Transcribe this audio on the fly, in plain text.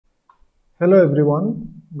Hello everyone,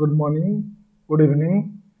 good morning, good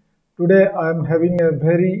evening. Today I am having a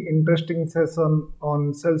very interesting session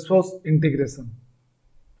on Salesforce integration.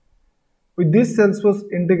 With this Salesforce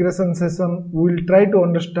integration session, we will try to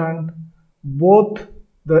understand both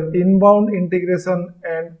the inbound integration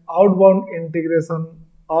and outbound integration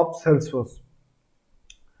of Salesforce.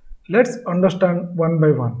 Let's understand one by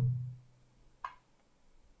one.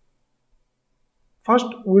 First,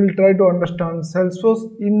 we will try to understand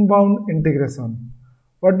Salesforce inbound integration.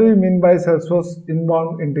 What do you mean by Salesforce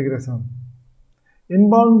inbound integration?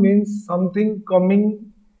 Inbound means something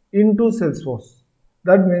coming into Salesforce.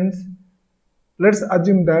 That means, let's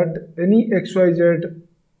assume that any XYZ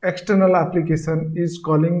external application is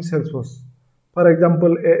calling Salesforce. For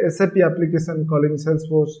example, a SAP application calling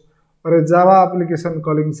Salesforce or a Java application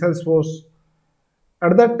calling Salesforce.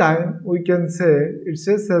 At that time, we can say it's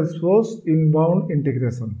a Salesforce inbound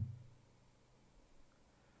integration.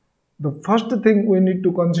 The first thing we need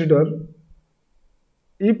to consider,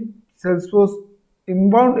 if Salesforce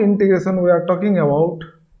inbound integration we are talking about,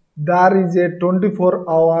 there is a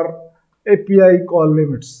 24-hour API call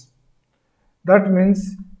limits. That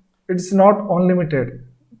means it's not unlimited.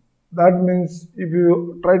 That means if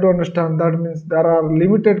you try to understand, that means there are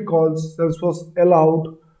limited calls Salesforce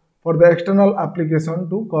allowed for the external application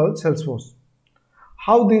to call Salesforce.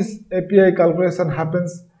 How this API calculation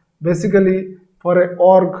happens? Basically, for a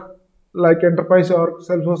org like enterprise org,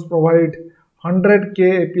 Salesforce provide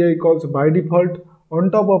 100k API calls by default.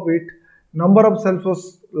 On top of it, number of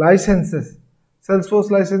Salesforce licenses.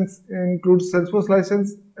 Salesforce license includes Salesforce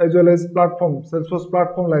license as well as platform, Salesforce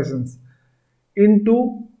platform license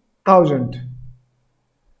into 1000.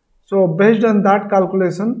 So based on that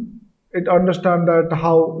calculation, it understands that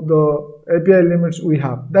how the API limits we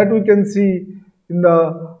have. That we can see in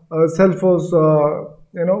the Salesforce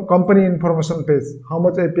company information page, how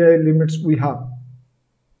much API limits we have.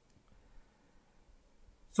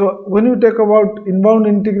 So when you talk about inbound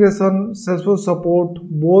integration, Salesforce support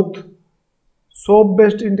both SOAP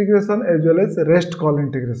based integration as well as REST call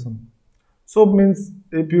integration. SOAP means,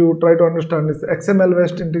 if you try to understand, it's XML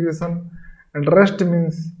based integration, and REST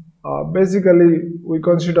means basically we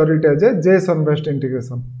consider it as a JSON based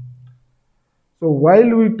integration. So while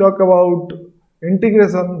we talk about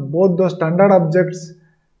integration, both the standard objects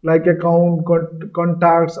like account,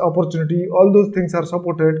 contacts, opportunity, all those things are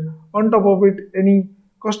supported. On top of it, any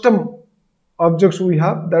custom objects we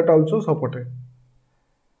have, that also supported.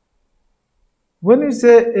 When we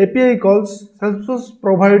say API calls, Salesforce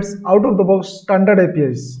provides out of the box standard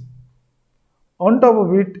APIs. On top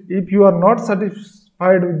of it, if you are not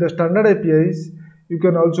satisfied with the standard APIs, you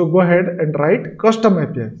can also go ahead and write custom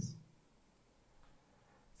APIs.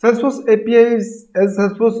 Salesforce APIs, as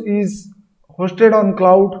Salesforce is hosted on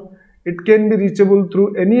cloud, it can be reachable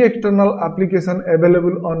through any external application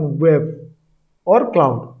available on web or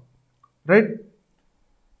cloud, right?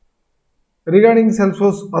 Regarding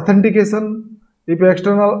Salesforce authentication, if an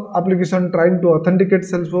external application trying to authenticate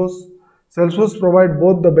Salesforce provide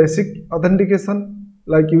both the basic authentication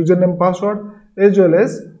like username, password, as well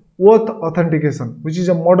as Oauth authentication, which is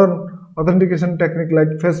a modern authentication technique like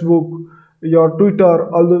Facebook, your Twitter,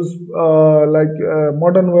 all those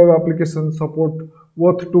modern web applications support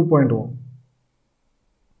Oauth 2.0.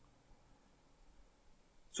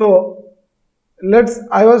 So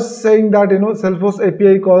I was saying that Salesforce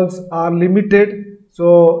API calls are limited.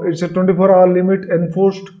 So it's a 24-hour limit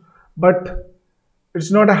enforced, but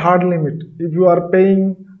it's not a hard limit. If you are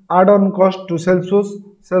paying add-on cost to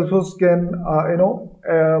Salesforce can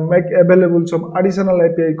make available some additional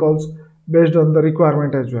API calls based on the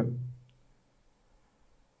requirement as well.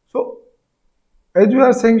 So as we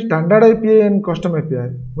are saying, standard API and custom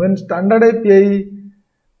API. When standard API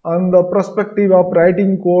on the perspective of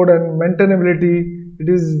writing code and maintainability, it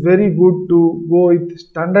is very good to go with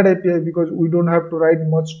standard API because we don't have to write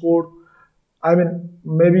much code. I mean,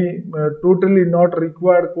 maybe totally not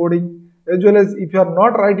required coding, as well as if you are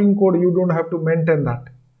not writing code, you don't have to maintain that.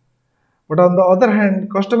 But on the other hand,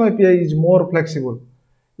 custom API is more flexible.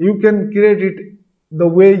 You can create it the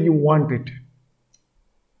way you want it.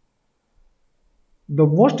 The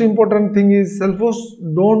most important thing is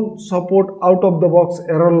Salesforce don't support out-of-the-box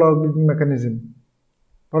error logging mechanism.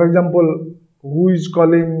 For example, who is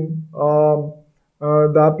calling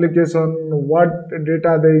the application, what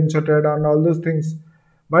data they inserted, and all those things.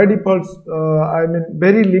 By default,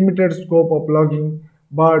 very limited scope of logging,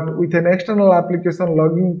 but with an external application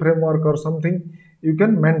logging framework or something, you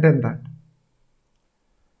can maintain that.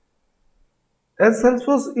 As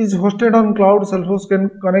Salesforce is hosted on cloud, Salesforce can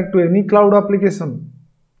connect to any cloud application,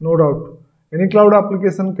 no doubt. Any cloud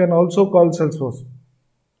application can also call Salesforce.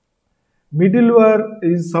 Middleware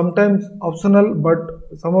is sometimes optional, but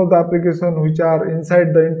some of the applications which are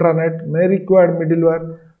inside the intranet may require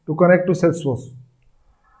middleware to connect to Salesforce.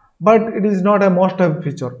 But it is not a must-have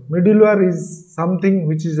feature. Middleware is something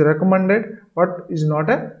which is recommended, but is not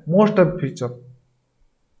a must-have feature.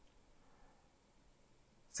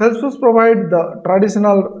 Salesforce provides the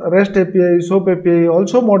traditional REST API, SOAP API,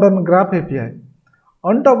 also modern Graph API.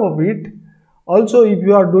 On top of it, also if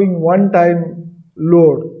you are doing one-time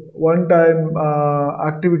load, one-time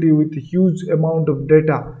activity with huge amount of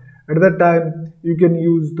data, at that time you can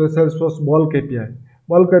use the Salesforce Bulk API.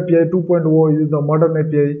 Bulk API 2.0 is the modern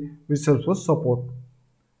API which Salesforce support.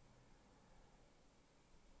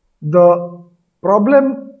 The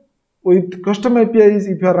problem with custom API is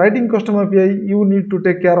if you are writing custom API, you need to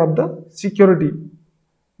take care of the security.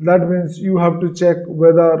 That means you have to check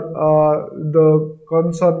whether the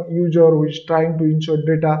concerned user who is trying to insert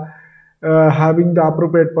data having the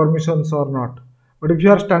appropriate permissions or not. But if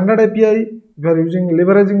you are standard API, if you are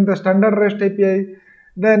leveraging the standard REST API,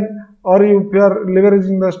 then or if you are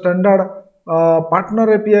leveraging the standard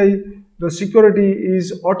partner API, the security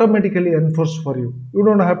is automatically enforced for you. You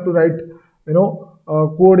don't have to write,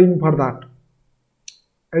 coding for that.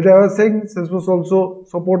 As I was saying, Salesforce also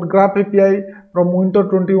support Graph API from Winter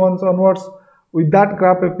 21 onwards. With that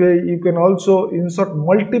Graph API, you can also insert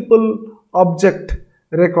multiple object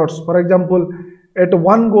records. For example, at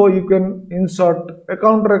one go, you can insert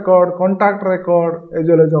account record, contact record, as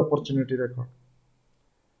well as opportunity record.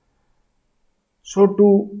 So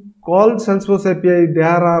to call Salesforce API, there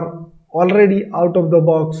are already out of the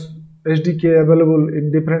box SDK available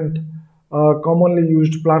in different commonly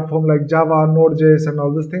used platform like Java, Node.js and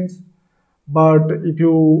all those things. But if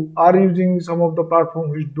you are using some of the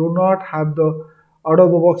platforms which do not have the out of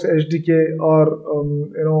the box SDK or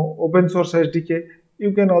open source SDK,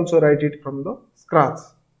 you can also write it from the scratch.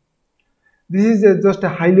 This is just a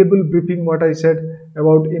high level briefing what I said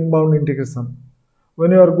about inbound integration.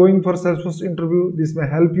 When you are going for Salesforce interview, this may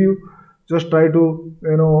help you. Just try to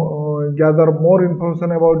gather more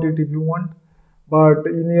information about it if you want. But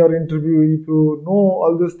in your interview, if you know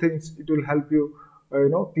all those things, it will help you,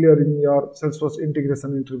 clearing your Salesforce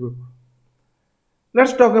integration interview.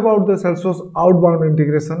 Let's talk about the Salesforce outbound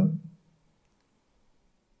integration.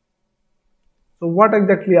 So what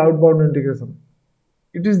exactly outbound integration?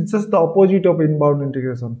 It is just the opposite of inbound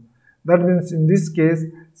integration. That means in this case,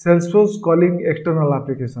 Salesforce calling external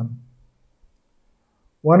application.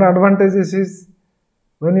 One advantage is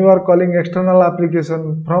when you are calling external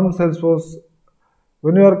application from Salesforce,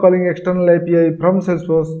 when you are calling external API from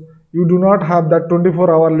Salesforce, you do not have that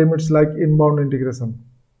 24-hour limits like inbound integration.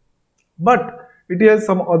 But it has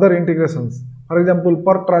some other integrations. For example,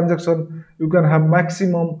 per transaction, you can have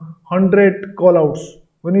maximum 100 callouts.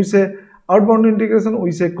 When you say outbound integration,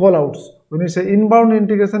 we say callouts. When you say inbound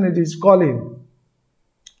integration, it is call-in.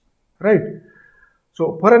 Right?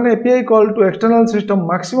 So for an API call to external system,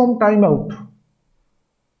 maximum timeout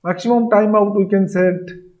we can set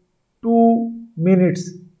 2 minutes.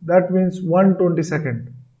 That means 120 seconds.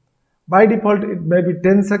 By default, it may be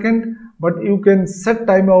 10 seconds, but you can set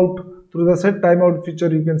timeout through the set timeout feature.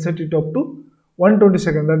 You can set it up to 120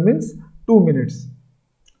 seconds. That means 2 minutes.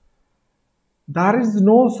 There is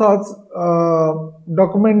no such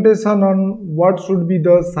documentation on what should be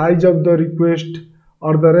the size of the request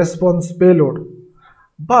or the response payload.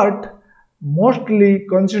 But mostly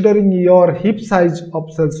considering your heap size of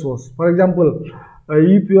Salesforce. For example,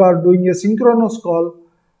 if you are doing a synchronous call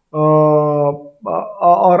or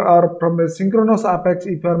from a synchronous Apex,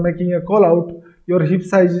 if you are making a call out, your heap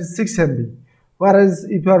size is 6 MB. Whereas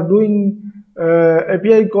if you are doing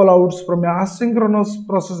API callouts from an asynchronous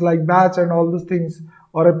process like batch and all those things,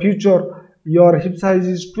 or a future, your heap size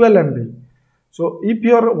is 12 MB. So if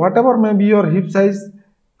your whatever may be your heap size,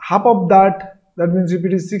 half of that means if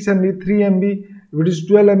it is 6 MB, 3 MB, if it is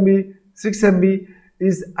 12 MB, 6 MB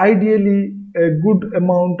is ideally a good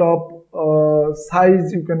amount of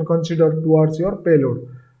size you can consider towards your payload.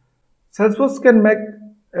 Salesforce can make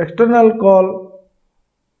external call,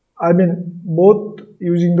 both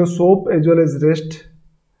using the SOAP as well as REST.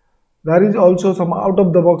 There is also some out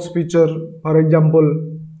of the box feature. For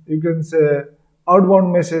example, you can say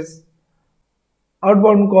outbound message.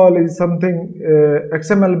 Outbound call is something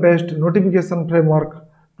XML based notification framework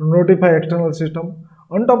to notify external system.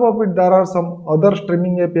 On top of it, there are some other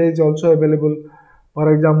streaming APIs also available.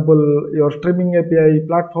 For example, your streaming API,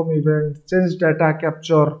 platform event, change data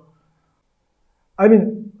capture.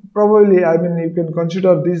 You can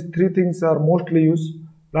consider these three things are mostly used: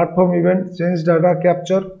 platform event, change data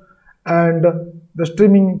capture, and the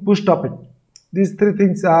streaming push topic. These three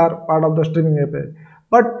things are part of the streaming API.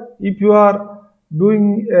 But if you are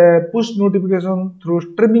doing a push notification through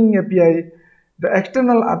streaming API, the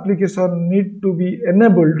external application need to be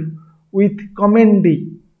enabled with command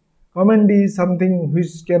D. Command D is something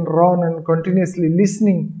which can run and continuously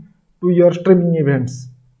listening to your streaming events.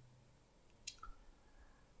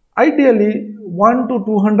 Ideally, 1 to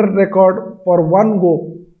 200 record for one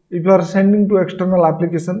go. If you are sending to external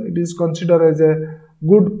application, it is considered as a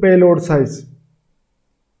good payload size.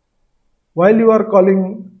 While you are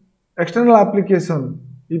calling external application,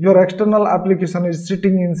 if your external application is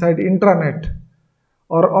sitting inside intranet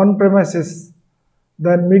or on premises,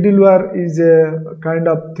 then middleware is a kind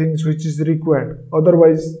of things which is required.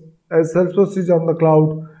 Otherwise, as Salesforce is on the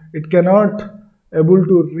cloud, it cannot able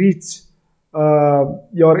to reach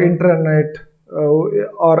your intranet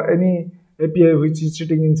or any API which is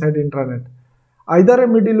sitting inside intranet. Either a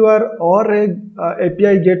middleware or a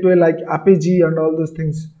API gateway like APG and all those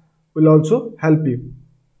things will also help you.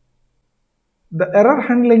 The error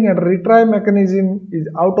handling and retry mechanism is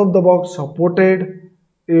out of the box supported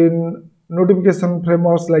in notification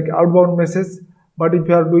frameworks like Outbound message. But if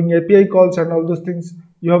you are doing API calls and all those things,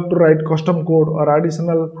 you have to write custom code or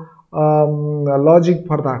additional logic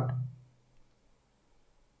for that.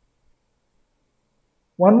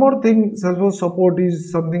 One more thing Salesforce support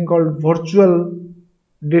is something called virtual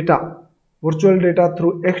data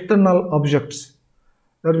through external objects.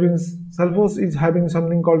 That means Salesforce is having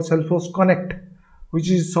something called Salesforce Connect, which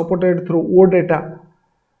is supported through OData,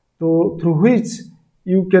 through which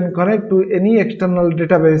you can connect to any external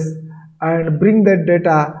database and bring that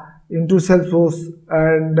data into Salesforce,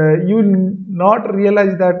 and you will not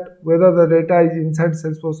realize that whether the data is inside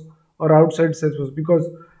Salesforce or outside Salesforce, because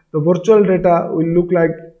the virtual data will look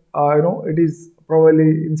like it is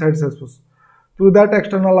probably inside Salesforce. Through that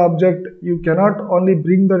external object, you cannot only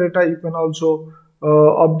bring the data, you can also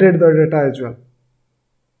update the data as well.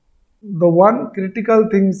 The one critical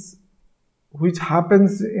things which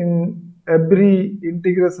happens in every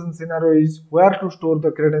integration scenario is where to store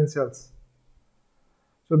the credentials.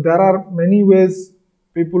 So there are many ways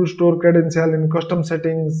people store credential in custom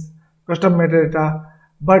settings, custom metadata,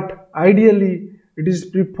 but ideally it is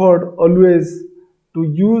preferred always to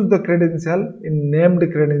use the credential in named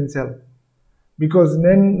credential, because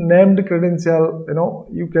named credential,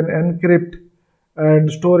 you can encrypt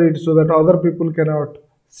and store it so that other people cannot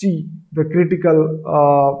see the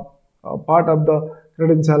critical part of the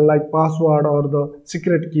credential like password or the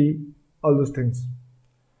secret key, all those things.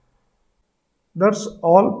 That's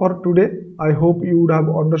all for today. I hope you would have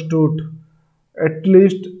understood at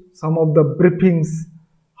least some of the briefings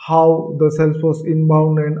how the Salesforce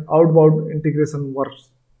inbound and outbound integration works,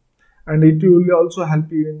 and it will also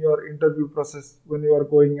help you in your interview process when you are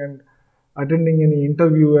going and attending any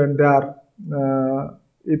interview, and there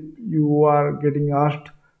if you are getting asked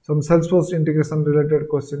some Salesforce integration related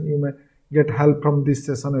question, you may get help from this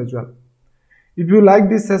session as well. If you like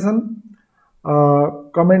this session,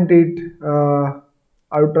 comment it.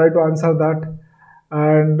 I will try to answer that,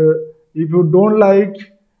 and if you don't like,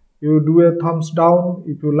 you do a thumbs down.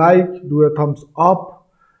 If you like, do a thumbs up,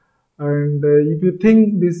 and if you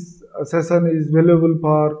think this session is valuable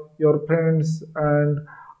for your friends and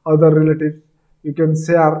other relatives, you can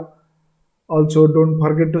share. Also, don't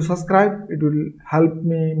forget to subscribe. It will help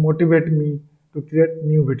me, motivate me to create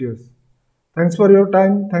new videos. Thanks for your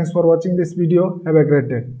time. Thanks for watching this video. Have a great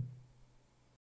day.